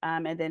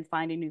 and then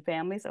finding new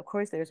families. Of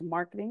course, there's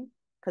marketing,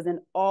 because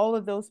in all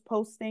of those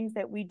postings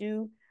that we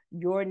do,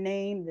 your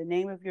name, the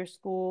name of your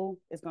school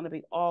is going to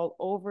be all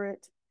over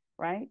it,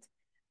 right?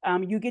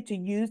 You get to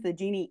use the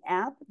Genii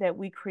app that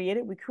we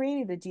created. We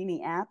created the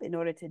Genii app in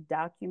order to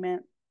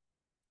document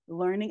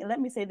learning. And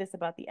let me say this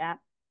about the app.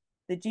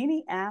 The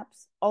Genii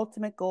app's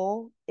ultimate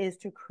goal is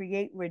to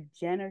create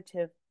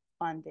regenerative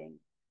funding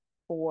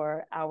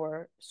for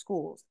our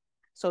schools.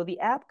 So the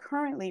app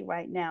currently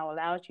right now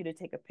allows you to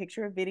take a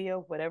picture or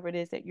video, whatever it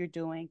is that you're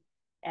doing,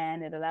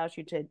 and it allows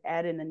you to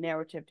add in a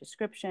narrative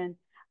description.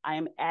 I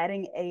am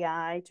adding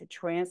AI to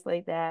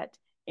translate that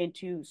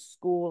into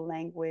school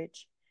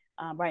language.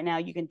 Right now,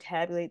 you can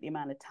tabulate the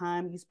amount of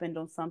time you spend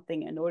on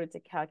something in order to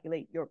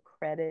calculate your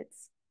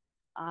credits.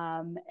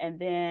 And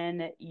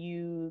then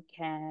you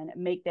can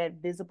make that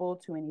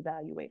visible to an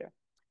evaluator.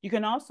 You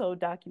can also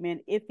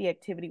document if the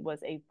activity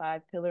was a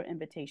 5-pillar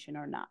invitation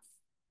or not.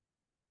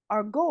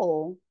 Our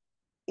goal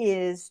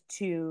is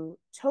to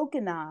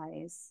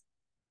tokenize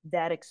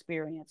that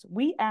experience.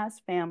 We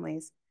ask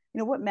families,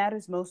 what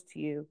matters most to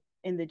you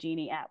in the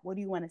Genii app? What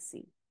do you want to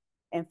see?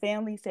 And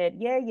families said,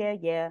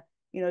 yeah.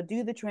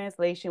 Do the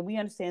translation. We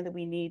understand that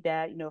we need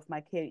that, if my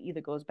kid either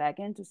goes back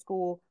into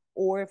school,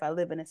 or if I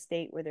live in a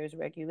state where there's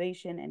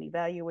regulation and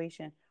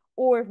evaluation,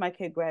 or if my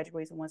kid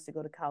graduates and wants to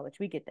go to college,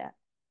 we get that.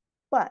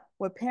 But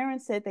what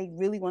parents said they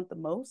really want the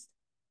most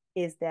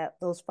is that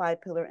those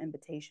 5-pillar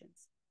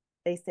invitations.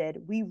 They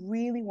said, we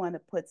really want to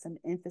put some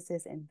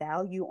emphasis and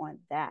value on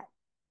that.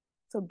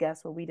 So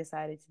guess what we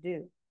decided to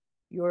do?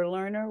 Your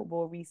learner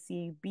will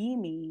receive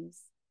BeMes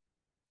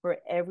for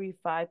every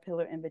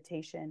 5-pillar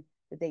invitation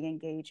that they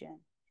engage in.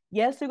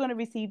 Yes, they're going to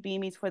receive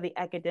BeMes for the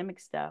academic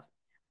stuff,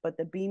 but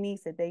the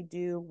BeMes that they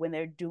do when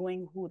they're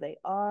doing who they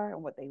are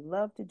and what they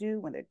love to do,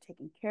 when they're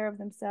taking care of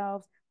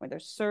themselves, when they're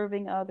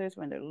serving others,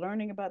 when they're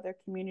learning about their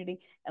community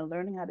and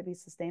learning how to be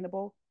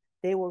sustainable,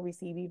 they will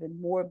receive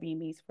even more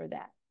BeMes for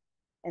that.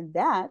 And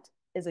that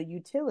is a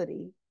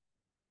utility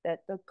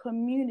that the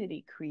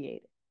community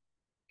created.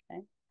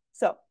 Okay.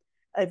 So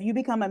if you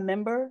become a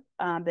member,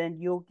 then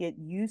you'll get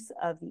use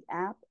of the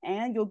app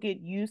and you'll get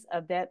use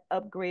of that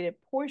upgraded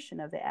portion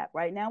of the app.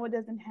 Right now, it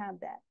doesn't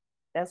have that.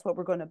 That's what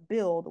we're going to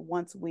build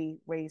once we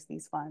raise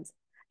these funds.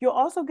 You'll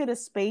also get a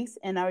space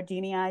in our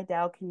Genii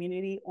DAO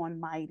community on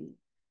Mighty.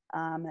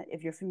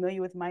 If you're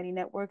familiar with Mighty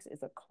Networks,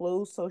 it's a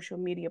closed social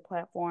media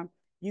platform.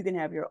 You can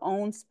have your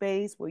own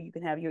space where you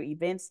can have your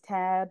events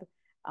tab,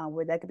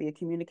 where that could be a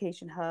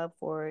communication hub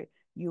for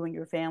you and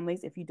your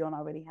families if you don't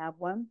already have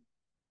one.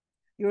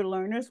 Your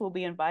learners will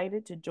be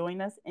invited to join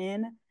us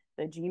in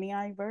the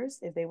Genii verse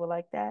if they would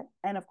like that.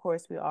 And of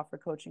course, we offer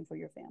coaching for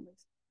your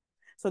families.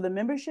 So the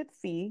membership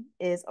fee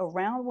is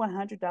around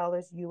 $100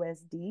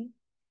 USD.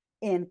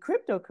 In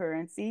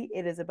cryptocurrency,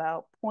 it is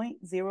about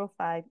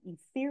 0.05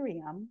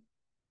 Ethereum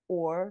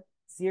or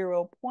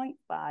 0.5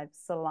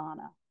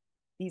 Solana.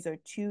 These are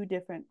two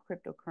different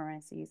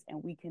cryptocurrencies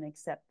and we can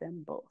accept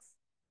them both,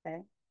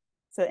 okay?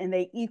 So, and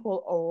they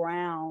equal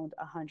around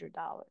 $100,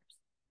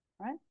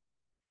 right?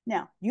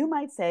 Now, you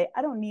might say,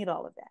 I don't need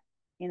all of that.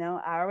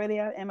 I already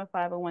am a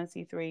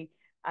 501c3.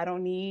 I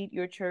don't need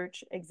your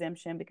church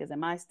exemption because in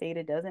my state,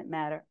 it doesn't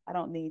matter. I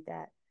don't need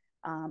that.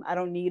 I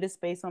don't need a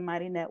space on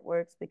Mighty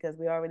Networks because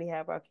we already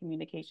have our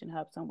communication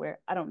hub somewhere.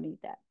 I don't need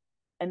that.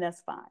 And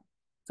that's fine.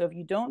 So if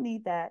you don't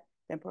need that,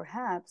 then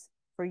perhaps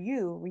for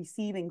you,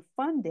 receiving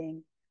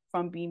funding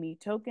from BeMe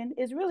Token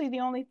is really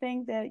the only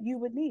thing that you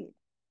would need.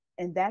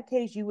 In that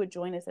case, you would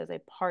join us as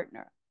a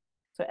partner.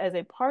 So as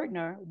a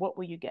partner, what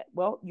will you get?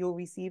 Well, you'll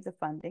receive the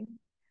funding.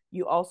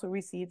 You also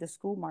receive the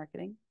school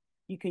marketing.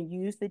 You can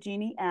use the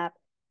Genii app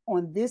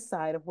on this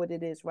side of what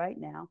it is right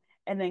now,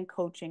 and then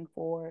coaching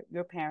for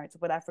your parents.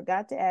 What I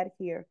forgot to add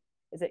here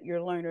is that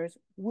your learners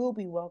will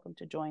be welcome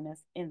to join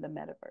us in the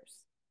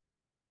metaverse.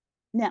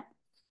 Now,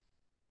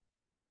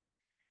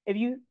 if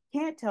you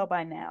can't tell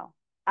by now,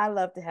 I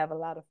love to have a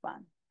lot of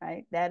fun,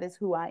 right? That is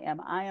who I am.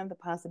 I am the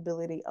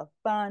possibility of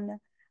fun,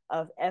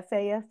 of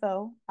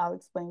FAFO. I'll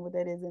explain what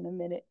that is in a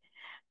minute,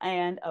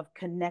 and of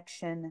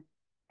connection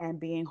and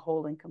being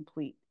whole and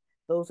complete.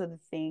 Those are the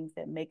things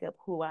that make up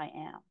who I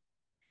am.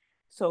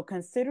 So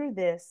consider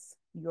this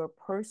your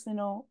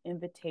personal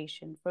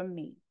invitation from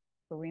me,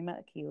 Karima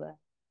Akila,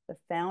 the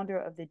founder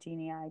of the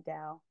Genii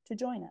DAO, to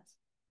join us.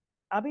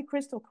 I'll be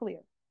crystal clear.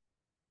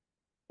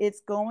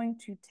 It's going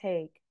to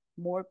take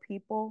more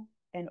people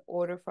in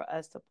order for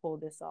us to pull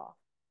this off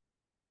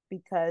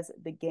because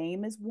the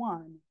game is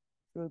won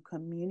through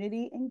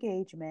community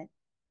engagement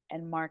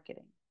and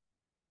marketing.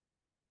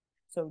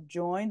 So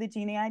join the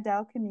Genii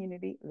DAO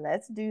community.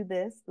 Let's do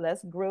this.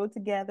 Let's grow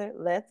together.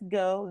 Let's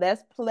go.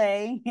 Let's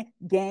play.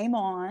 Game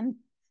on.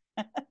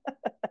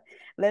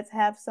 Let's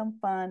have some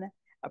fun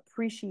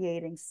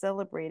appreciating,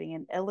 celebrating,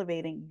 and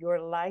elevating your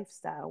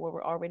lifestyle, what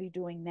we're already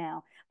doing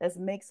now. Let's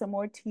make some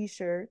more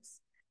t-shirts.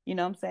 You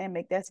know what I'm saying?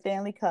 Make that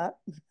Stanley Cup.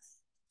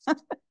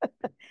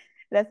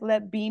 Let's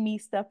let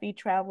BeMe Stuffy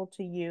travel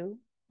to you.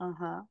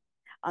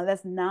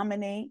 Let's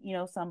nominate,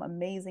 some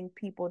amazing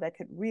people that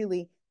could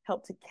really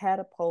help to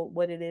catapult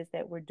what it is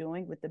that we're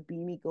doing with the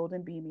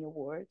Golden BeMe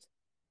Awards.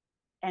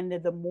 And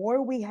the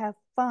more we have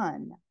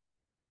fun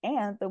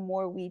and the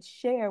more we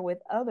share with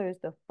others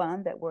the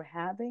fun that we're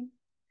having,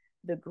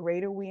 the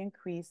greater we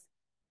increase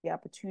the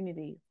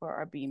opportunity for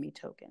our BeMe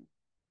token.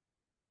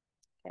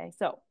 Okay,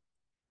 so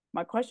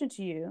my question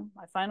to you,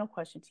 my final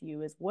question to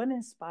you is, what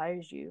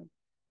inspires you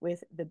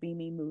with the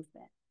BeMe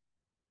movement?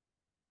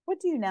 What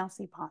do you now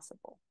see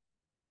possible?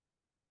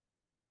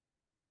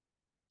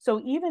 So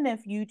even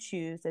if you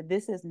choose that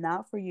this is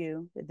not for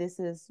you,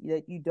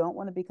 that you don't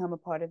want to become a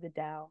part of the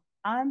DAO,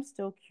 I'm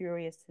still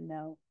curious to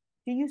know,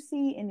 do you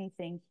see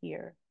anything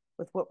here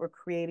with what we're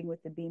creating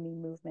with the BeMe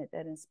movement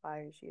that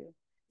inspires you?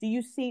 Do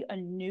you see a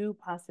new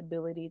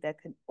possibility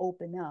that can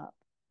open up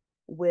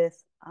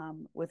with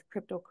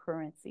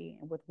cryptocurrency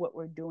and with what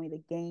we're doing,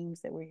 the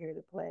games that we're here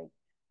to play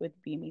with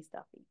BeMe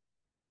Stuffy?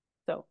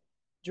 So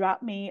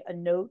drop me a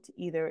note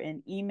either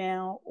in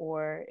email,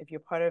 or if you're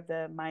part of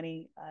the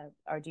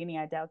our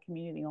Genii DAO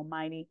community on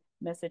Mighty,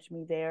 message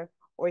me there,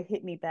 or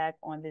hit me back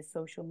on this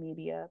social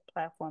media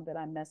platform that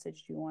I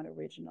messaged you on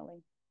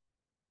originally.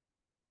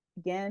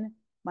 Again,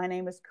 my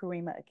name is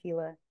Karima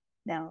Akila.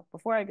 Now,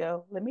 before I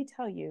go, let me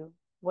tell you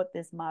what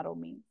this motto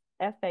means.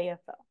 FAFO.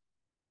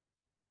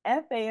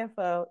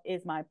 FAFO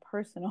is my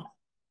personal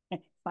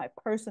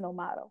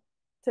motto.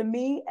 To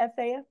me,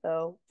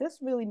 FAFO just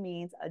really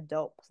means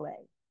adult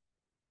play.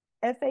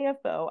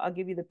 FAFO, I'll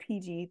give you the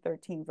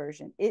PG-13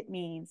 version. It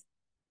means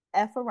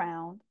F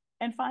around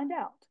and find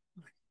out.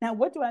 Now,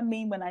 what do I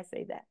mean when I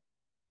say that?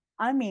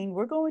 I mean,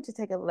 we're going to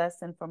take a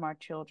lesson from our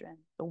children,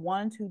 the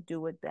ones who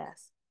do it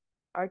best.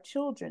 Our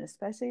children,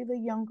 especially the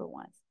younger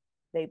ones,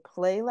 they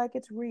play like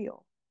it's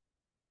real.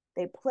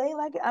 They play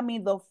like,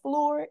 the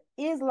floor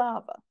is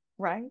lava,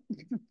 right?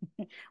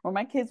 When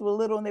my kids were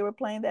little and they were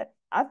playing that,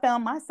 I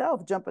found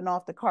myself jumping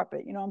off the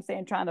carpet, you know what I'm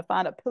saying, trying to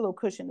find a pillow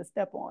cushion to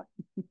step on.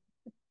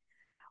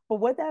 But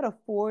what that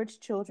affords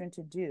children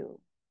to do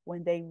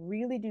when they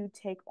really do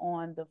take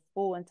on the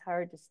full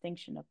entire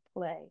distinction of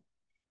play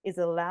is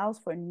allows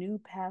for new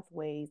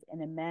pathways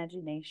and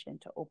imagination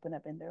to open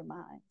up in their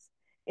minds.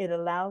 It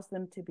allows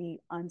them to be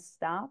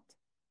unstopped.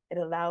 It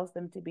allows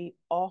them to be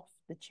off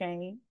the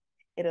chain.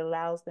 It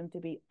allows them to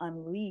be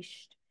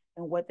unleashed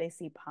in what they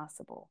see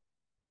possible.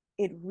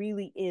 It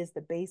really is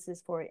the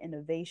basis for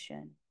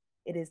innovation.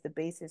 It is the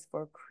basis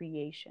for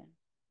creation.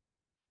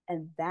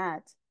 And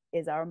that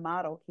is our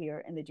model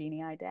here in the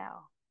Genii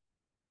DAO.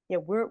 Yeah,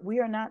 we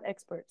are not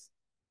experts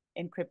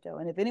in crypto.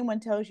 And if anyone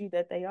tells you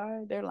that they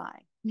are, they're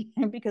lying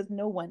because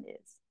no one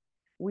is.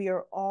 We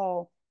are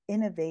all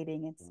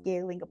innovating and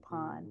scaling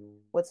upon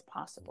what's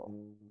possible.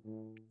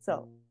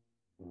 So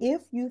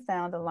if you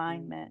found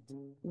alignment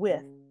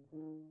with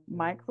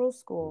micro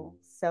school,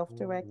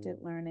 self-directed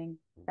learning,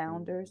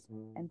 founders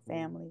and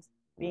families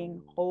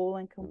being whole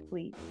and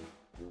complete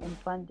in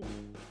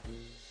funding,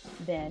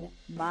 then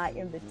my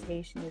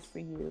invitation is for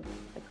you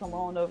to come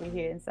on over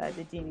here inside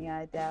the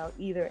Genii DAO,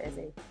 either as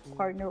a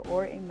partner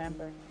or a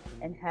member,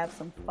 and have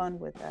some fun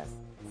with us,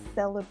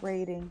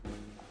 celebrating,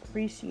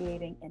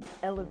 appreciating, and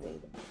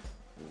elevating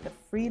the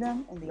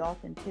freedom and the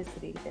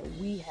authenticity that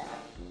we have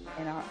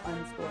in our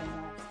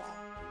unschooling lifestyle.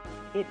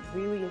 It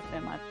really has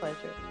been my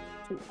pleasure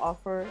to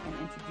offer and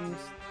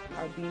introduce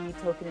our BeMe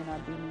token and our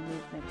BeMe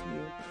movement to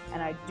you,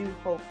 and I do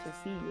hope to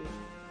see you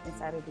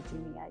inside of the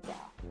Genii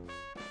DAO.